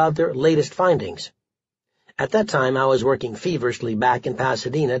talk about their latest findings. At that time, I was working feverishly back in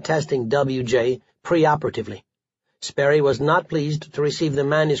Pasadena testing WJ preoperatively. Sperry was not pleased to receive the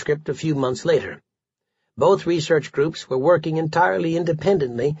manuscript a few months later. Both research groups were working entirely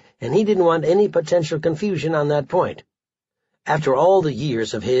independently, and he didn't want any potential confusion on that point. After all the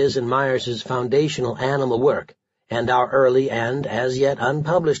years of his and Myers's foundational animal work, and our early and as yet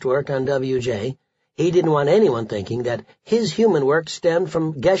unpublished work on WJ, he didn't want anyone thinking that his human work stemmed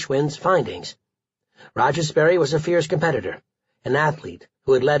from Geschwind's findings. Roger Sperry was a fierce competitor, an athlete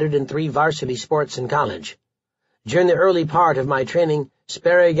who had lettered in 3 varsity sports in college. During the early part of my training,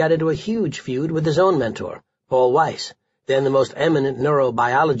 Sperry got into a huge feud with his own mentor, Paul Weiss, then the most eminent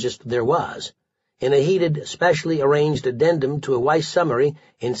neurobiologist there was. In a heated, specially arranged addendum to a Weiss summary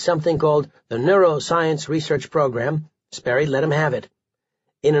in something called the Neuroscience Research Program, Sperry let him have it.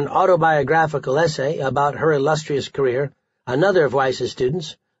 In an autobiographical essay about her illustrious career, another of Weiss's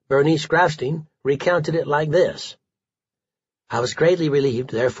students, Bernice Grafstein, recounted it like this. I was greatly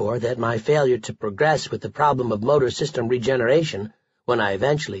relieved, therefore, that my failure to progress with the problem of motor system regeneration, when I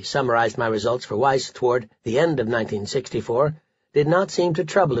eventually summarized my results for Weiss toward the end of 1964, did not seem to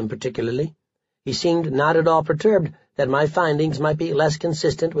trouble him particularly. He seemed not at all perturbed that my findings might be less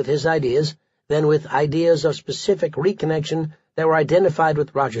consistent with his ideas than with ideas of specific reconnection that were identified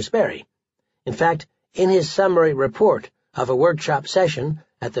with Roger Sperry. In fact, in his summary report of a workshop session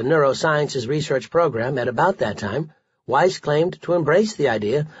at the Neurosciences Research Program at about that time, Weiss claimed to embrace the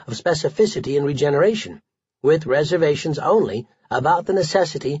idea of specificity in regeneration, with reservations only about the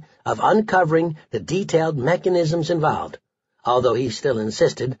necessity of uncovering the detailed mechanisms involved, although he still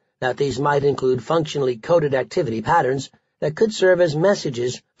insisted that these might include functionally coded activity patterns that could serve as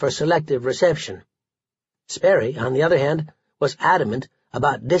messages for selective reception. Sperry, on the other hand, was adamant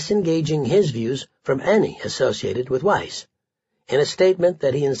about disengaging his views from any associated with Weiss. In a statement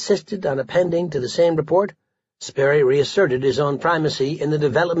that he insisted on appending to the same report, Sperry reasserted his own primacy in the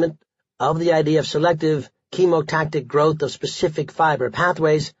development of the idea of selective chemotactic growth of specific fiber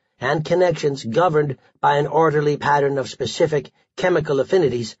pathways and connections governed by an orderly pattern of specific chemical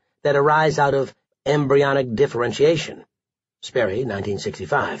affinities that arise out of embryonic differentiation. Sperry,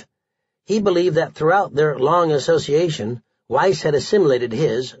 1965. He believed that throughout their long association, Weiss had assimilated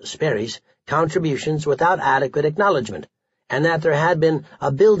his, Sperry's, contributions without adequate acknowledgement, and that there had been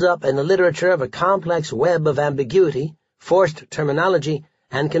a build-up in the literature of a complex web of ambiguity, forced terminology,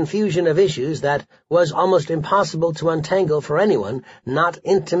 and confusion of issues that was almost impossible to untangle for anyone not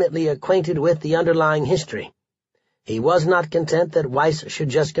intimately acquainted with the underlying history. He was not content that Weiss should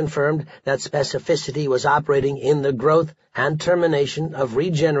just confirm that specificity was operating in the growth and termination of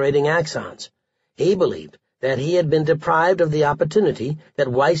regenerating axons. He believed that he had been deprived of the opportunity that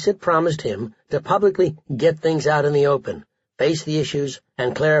Weiss had promised him to publicly get things out in the open, face the issues,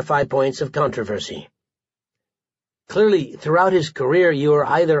 and clarify points of controversy. Clearly, throughout his career, you were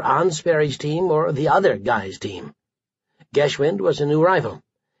either on Sperry's team or the other guy's team. Geschwind was a new rival.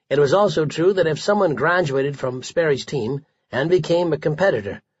 It was also true that if someone graduated from Sperry's team and became a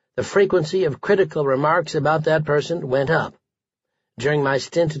competitor, the frequency of critical remarks about that person went up. During my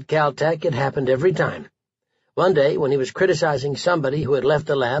stint at Caltech, it happened every time. One day, when he was criticizing somebody who had left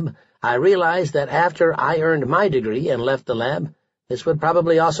the lab, I realized that after I earned my degree and left the lab, this would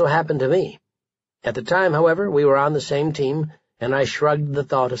probably also happen to me. At the time, however, we were on the same team, and I shrugged the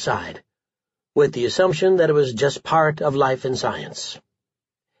thought aside, with the assumption that it was just part of life in science.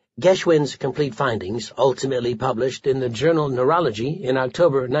 Geschwind's complete findings, ultimately published in the journal Neurology in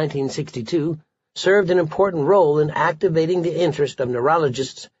October 1962, served an important role in activating the interest of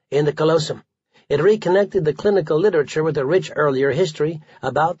neurologists in the callosum. It reconnected the clinical literature with a rich earlier history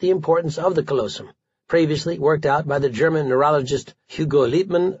about the importance of the callosum, previously worked out by the German neurologist Hugo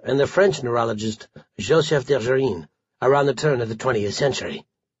Liebmann and the French neurologist Joseph Dergerine around the turn of the 20th century.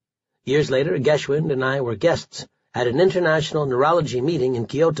 Years later, Geschwind and I were guests at an international neurology meeting in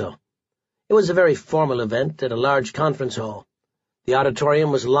Kyoto. It was a very formal event at a large conference hall. The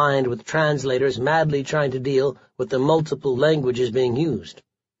auditorium was lined with translators madly trying to deal with the multiple languages being used.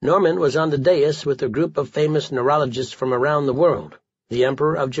 Norman was on the dais with a group of famous neurologists from around the world. The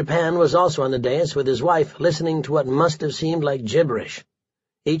Emperor of Japan was also on the dais with his wife, listening to what must have seemed like gibberish.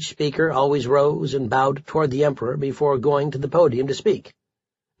 Each speaker always rose and bowed toward the Emperor before going to the podium to speak.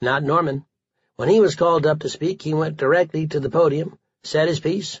 Not Norman. When he was called up to speak, he went directly to the podium, said his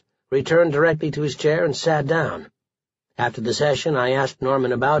piece, returned directly to his chair, and sat down. After the session, I asked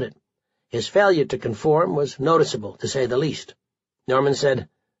Norman about it. His failure to conform was noticeable, to say the least. Norman said,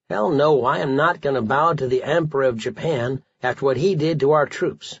 "Hell no, I am not going to bow to the Emperor of Japan after what he did to our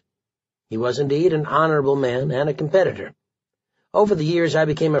troops." He was indeed an honorable man and a competitor. Over the years, I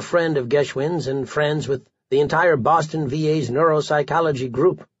became a friend of Geschwind's and friends with the entire Boston VA's neuropsychology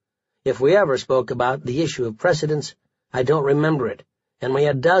group. If we ever spoke about the issue of precedence, I don't remember it, and we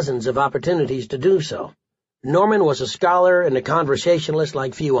had dozens of opportunities to do so. Norman was a scholar and a conversationalist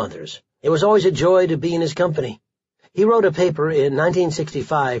like few others. It was always a joy to be in his company. He wrote a paper in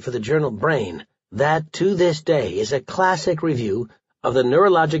 1965 for the journal Brain that, to this day, is a classic review of the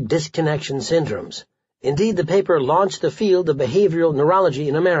neurologic disconnection syndromes. Indeed, the paper launched the field of behavioral neurology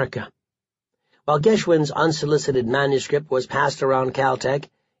in America. While Geschwin's unsolicited manuscript was passed around Caltech,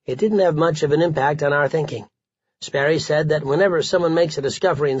 it didn't have much of an impact on our thinking. Sperry said that whenever someone makes a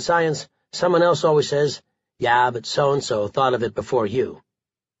discovery in science, someone else always says, "Yeah, but so-and-so thought of it before you."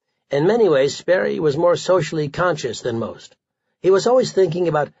 In many ways, Sperry was more socially conscious than most. He was always thinking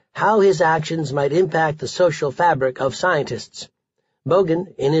about how his actions might impact the social fabric of scientists.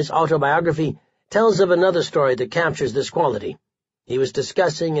 Bogan, in his autobiography, tells of another story that captures this quality. He was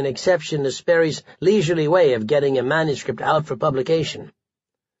discussing an exception to Sperry's leisurely way of getting a manuscript out for publication.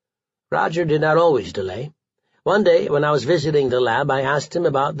 Roger did not always delay. One day, when I was visiting the lab, I asked him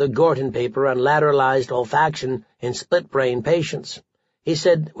about the Gorton paper on lateralized olfaction in split-brain patients. He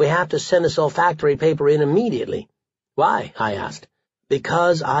said, "We have to send this olfactory paper in immediately." "Why?" I asked.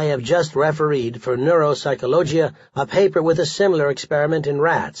 "Because I have just refereed for Neuropsychologia a paper with a similar experiment in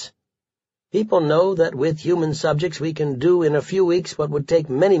rats. People know that with human subjects we can do in a few weeks what would take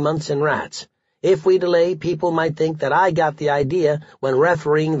many months in rats. If we delay, people might think that I got the idea when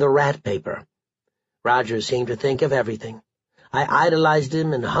refereeing the rat paper." Roger seemed to think of everything. I idolized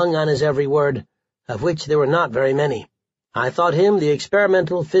him and hung on his every word, of which there were not very many. I thought him the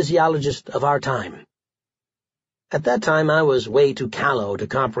experimental physiologist of our time. At that time I was way too callow to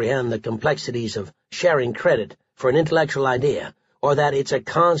comprehend the complexities of sharing credit for an intellectual idea, or that it's a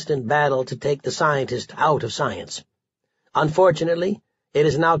constant battle to take the scientist out of science. Unfortunately, it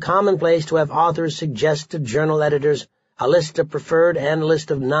is now commonplace to have authors suggest to journal editors a list of preferred and a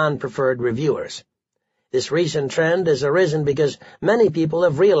list of non-preferred reviewers. This recent trend has arisen because many people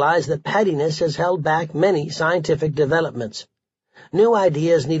have realized that pettiness has held back many scientific developments. New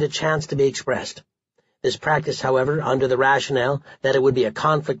ideas need a chance to be expressed. This practice, however, under the rationale that it would be a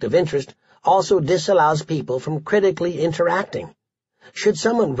conflict of interest, also disallows people from critically interacting. Should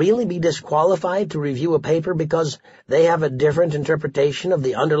someone really be disqualified to review a paper because they have a different interpretation of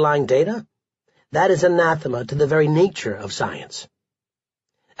the underlying data? That is anathema to the very nature of science.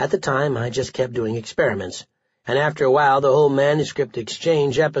 At the time, I just kept doing experiments, and after a while the whole manuscript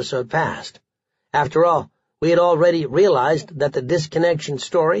exchange episode passed. After all, we had already realized that the disconnection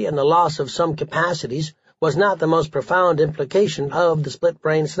story and the loss of some capacities was not the most profound implication of the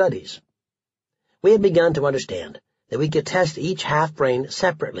split-brain studies. We had begun to understand that we could test each half-brain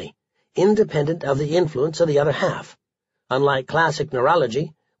separately, independent of the influence of the other half. Unlike classic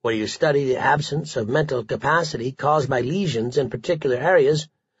neurology, where you study the absence of mental capacity caused by lesions in particular areas,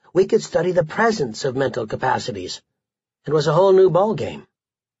 we could study the presence of mental capacities. It was a whole new ballgame.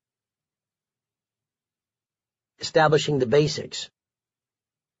 Establishing the basics.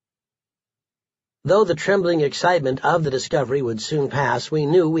 Though the trembling excitement of the discovery would soon pass, we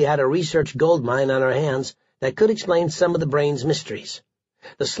knew we had a research goldmine on our hands that could explain some of the brain's mysteries.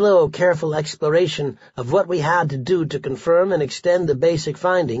 The slow, careful exploration of what we had to do to confirm and extend the basic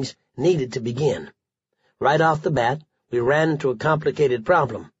findings needed to begin. Right off the bat, we ran into a complicated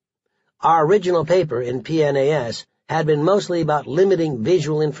problem. Our original paper in PNAS had been mostly about limiting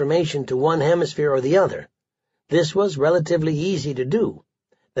visual information to one hemisphere or the other. This was relatively easy to do.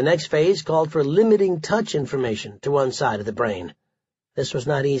 The next phase called for limiting touch information to one side of the brain. This was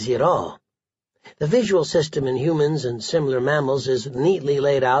not easy at all. The visual system in humans and similar mammals is neatly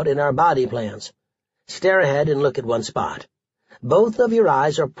laid out in our body plans. Stare ahead and look at one spot. Both of your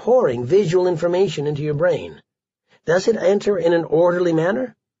eyes are pouring visual information into your brain. Does it enter in an orderly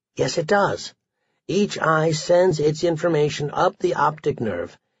manner? Yes, it does. Each eye sends its information up the optic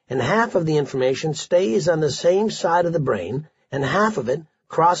nerve, and half of the information stays on the same side of the brain, and half of it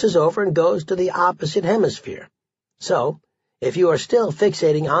crosses over and goes to the opposite hemisphere. So, if you are still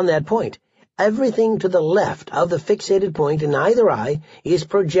fixating on that point, everything to the left of the fixated point in either eye is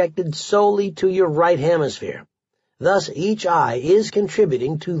projected solely to your right hemisphere. Thus, each eye is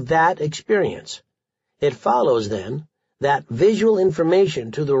contributing to that experience. It follows, then, that visual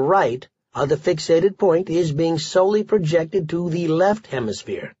information to the right of the fixated point is being solely projected to the left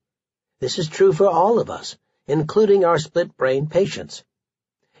hemisphere. This is true for all of us, including our split-brain patients.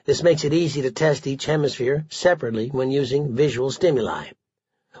 This makes it easy to test each hemisphere separately when using visual stimuli.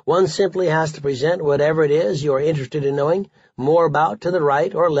 One simply has to present whatever it is you are interested in knowing more about to the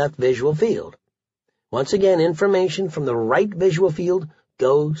right or left visual field. Once again, information from the right visual field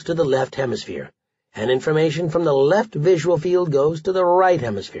goes to the left hemisphere, and information from the left visual field goes to the right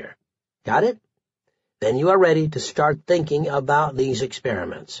hemisphere. Got it? Then you are ready to start thinking about these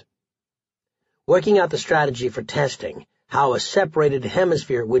experiments. Working out the strategy for testing how a separated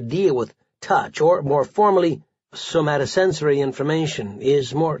hemisphere would deal with touch, or more formally, somatosensory information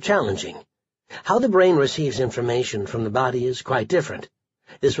is more challenging. How the brain receives information from the body is quite different.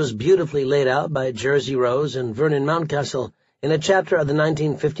 This was beautifully laid out by Jersey Rose and Vernon Mountcastle in a chapter of the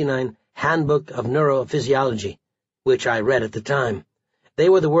 1959 Handbook of Neurophysiology, which I read at the time. They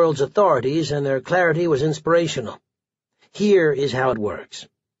were the world's authorities, and their clarity was inspirational. Here is how it works.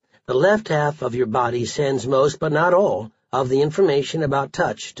 The left half of your body sends most, but not all, of the information about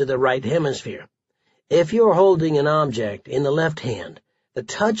touch to the right hemisphere. If you're holding an object in the left hand, the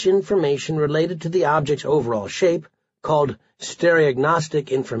touch information related to the object's overall shape, called stereognostic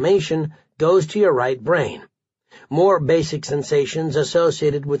information, goes to your right brain. More basic sensations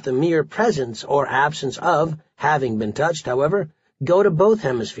associated with the mere presence or absence of having been touched, however, go to both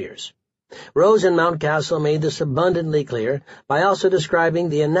hemispheres. Rose and Mountcastle made this abundantly clear by also describing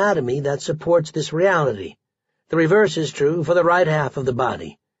the anatomy that supports this reality. The reverse is true for the right half of the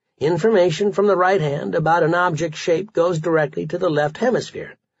body. Information from the right hand about an object's shape goes directly to the left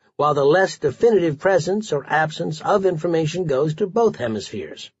hemisphere, while the less definitive presence or absence of information goes to both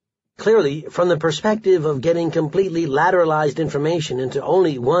hemispheres. Clearly, from the perspective of getting completely lateralized information into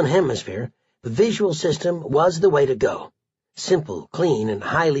only one hemisphere, the visual system was the way to go. Simple, clean, and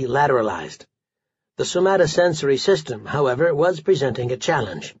highly lateralized. The somatosensory system, however, was presenting a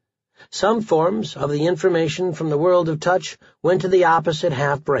challenge. Some forms of the information from the world of touch went to the opposite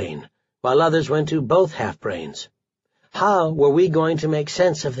half-brain, while others went to both half-brains. How were we going to make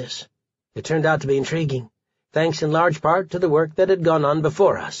sense of this? It turned out to be intriguing, thanks in large part to the work that had gone on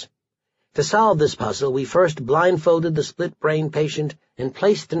before us. To solve this puzzle, we first blindfolded the split-brain patient and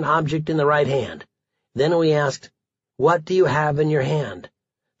placed an object in the right hand. Then we asked, "What do you have in your hand?"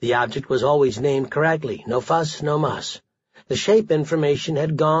 The object was always named correctly, no fuss, no muss. The shape information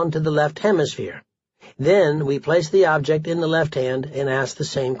had gone to the left hemisphere. Then we placed the object in the left hand and asked the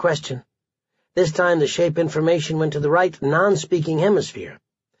same question. This time the shape information went to the right non-speaking hemisphere.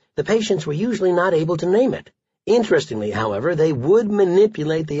 The patients were usually not able to name it. Interestingly, however, they would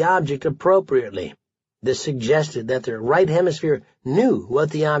manipulate the object appropriately. This suggested that their right hemisphere knew what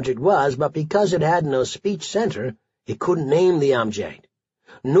the object was, but because it had no speech center, it couldn't name the object.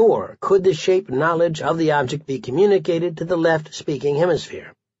 Nor could the shape knowledge of the object be communicated to the left-speaking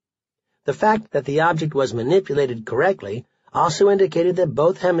hemisphere. The fact that the object was manipulated correctly also indicated that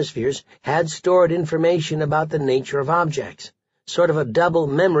both hemispheres had stored information about the nature of objects, sort of a double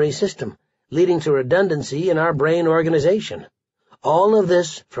memory system, leading to redundancy in our brain organization. All of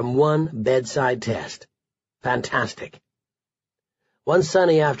this from one bedside test. Fantastic. One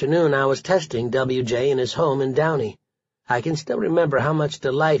sunny afternoon I was testing W.J. in his home in Downey. I can still remember how much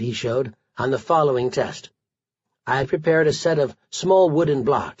delight he showed on the following test. I had prepared a set of small wooden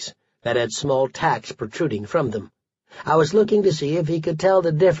blocks that had small tacks protruding from them. I was looking to see if he could tell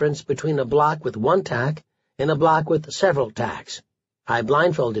the difference between a block with one tack and a block with several tacks. I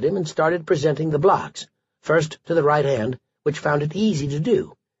blindfolded him and started presenting the blocks, first to the right hand, which found it easy to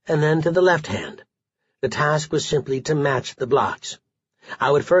do, and then to the left hand. The task was simply to match the blocks.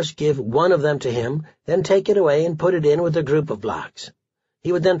 I would first give one of them to him, then take it away and put it in with a group of blocks.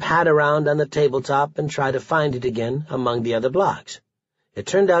 He would then pad around on the tabletop and try to find it again among the other blocks. It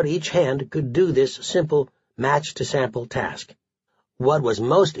turned out each hand could do this simple match-to-sample task. What was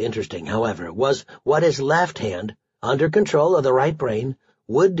most interesting, however, was what his left hand, under control of the right brain,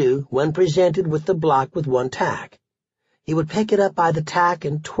 would do when presented with the block with one tack. He would pick it up by the tack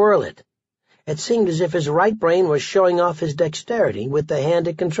and twirl it. It seemed as if his right brain was showing off his dexterity with the hand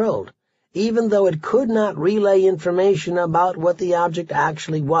it controlled, even though it could not relay information about what the object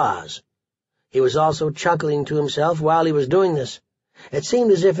actually was. He was also chuckling to himself while he was doing this. It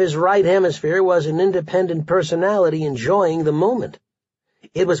seemed as if his right hemisphere was an independent personality enjoying the moment.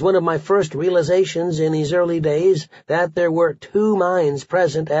 It was one of my first realizations in these early days that there were two minds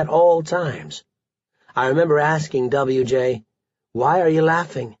present at all times. I remember asking W.J., "Why are you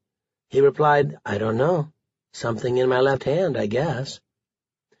laughing?" He replied, "I don't know. Something in my left hand, I guess."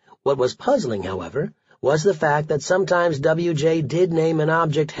 What was puzzling, however, was the fact that sometimes W.J. did name an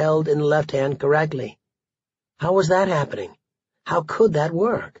object held in the left hand correctly. How was that happening? How could that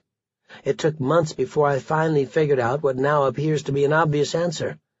work? It took months before I finally figured out what now appears to be an obvious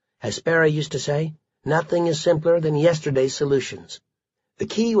answer. As Sperry used to say, nothing is simpler than yesterday's solutions. The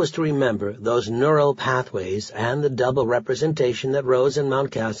key was to remember those neural pathways and the double representation that Rose and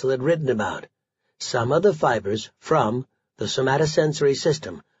Mountcastle had written about. Some of the fibers from the somatosensory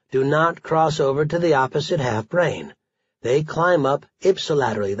system do not cross over to the opposite half-brain. They climb up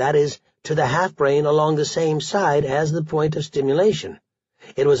ipsilaterally, that is, to the half-brain along the same side as the point of stimulation.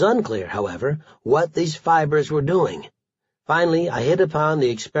 It was unclear, however, what these fibers were doing. Finally, I hit upon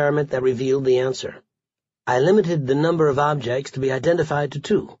the experiment that revealed the answer. I limited the number of objects to be identified to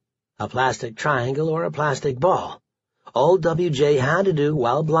 2, a plastic triangle or a plastic ball. All W.J. had to do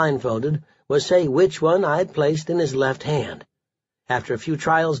while blindfolded was say which one I'd placed in his left hand. After a few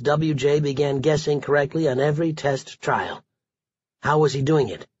trials, W.J. began guessing correctly on every test trial. How was he doing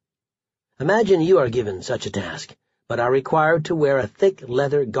it? Imagine you are given such a task, but are required to wear a thick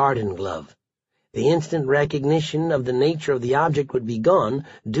leather garden glove. The instant recognition of the nature of the object would be gone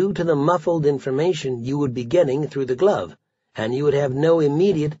due to the muffled information you would be getting through the glove, and you would have no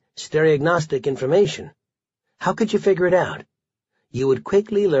immediate stereognostic information. How could you figure it out? You would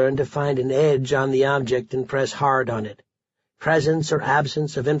quickly learn to find an edge on the object and press hard on it. Presence or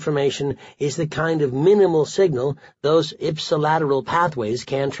absence of information is the kind of minimal signal those ipsilateral pathways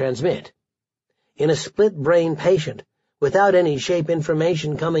can transmit. In a split-brain patient, without any shape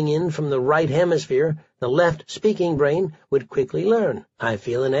information coming in from the right hemisphere, the left speaking brain would quickly learn, I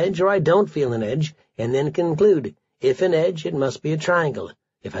feel an edge or I don't feel an edge, and then conclude, if an edge, it must be a triangle.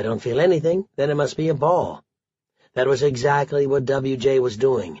 If I don't feel anything, then it must be a ball. That was exactly what W.J. was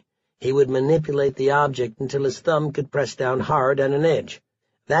doing. He would manipulate the object until his thumb could press down hard on an edge.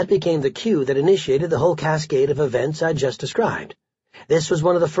 That became the cue that initiated the whole cascade of events I just described. This was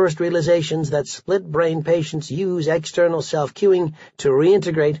one of the first realizations that split-brain patients use external self-cueing to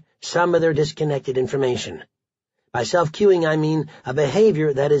reintegrate some of their disconnected information. By self-cueing, I mean a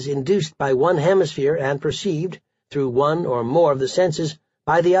behavior that is induced by one hemisphere and perceived, through one or more of the senses,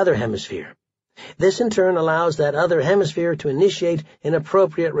 by the other hemisphere. This in turn allows that other hemisphere to initiate an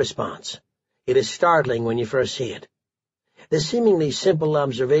appropriate response. It is startling when you first see it. This seemingly simple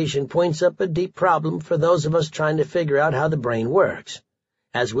observation points up a deep problem for those of us trying to figure out how the brain works.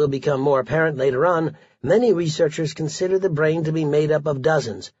 As will become more apparent later on, many researchers consider the brain to be made up of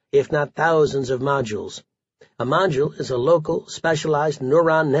dozens, if not thousands of modules. A module is a local, specialized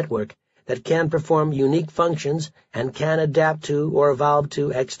neuron network that can perform unique functions and can adapt to or evolve to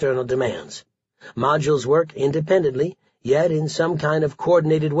external demands. Modules work independently, yet in some kind of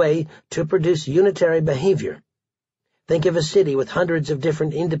coordinated way to produce unitary behavior. Think of a city with hundreds of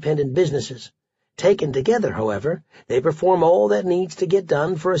different independent businesses. Taken together, however, they perform all that needs to get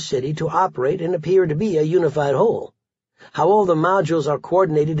done for a city to operate and appear to be a unified whole. How all the modules are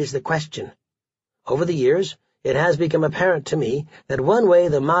coordinated is the question. Over the years, it has become apparent to me that one way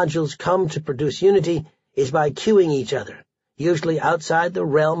the modules come to produce unity is by cueing each other, usually outside the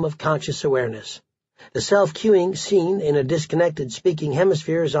realm of conscious awareness. The self-cueing seen in a disconnected speaking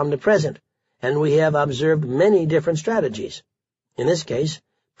hemisphere is omnipresent, and we have observed many different strategies. In this case,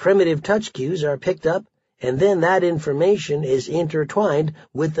 primitive touch cues are picked up, and then that information is intertwined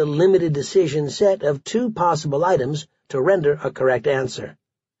with the limited decision set of 2 possible items to render a correct answer.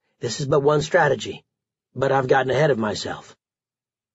 This is but one strategy, but I've gotten ahead of myself.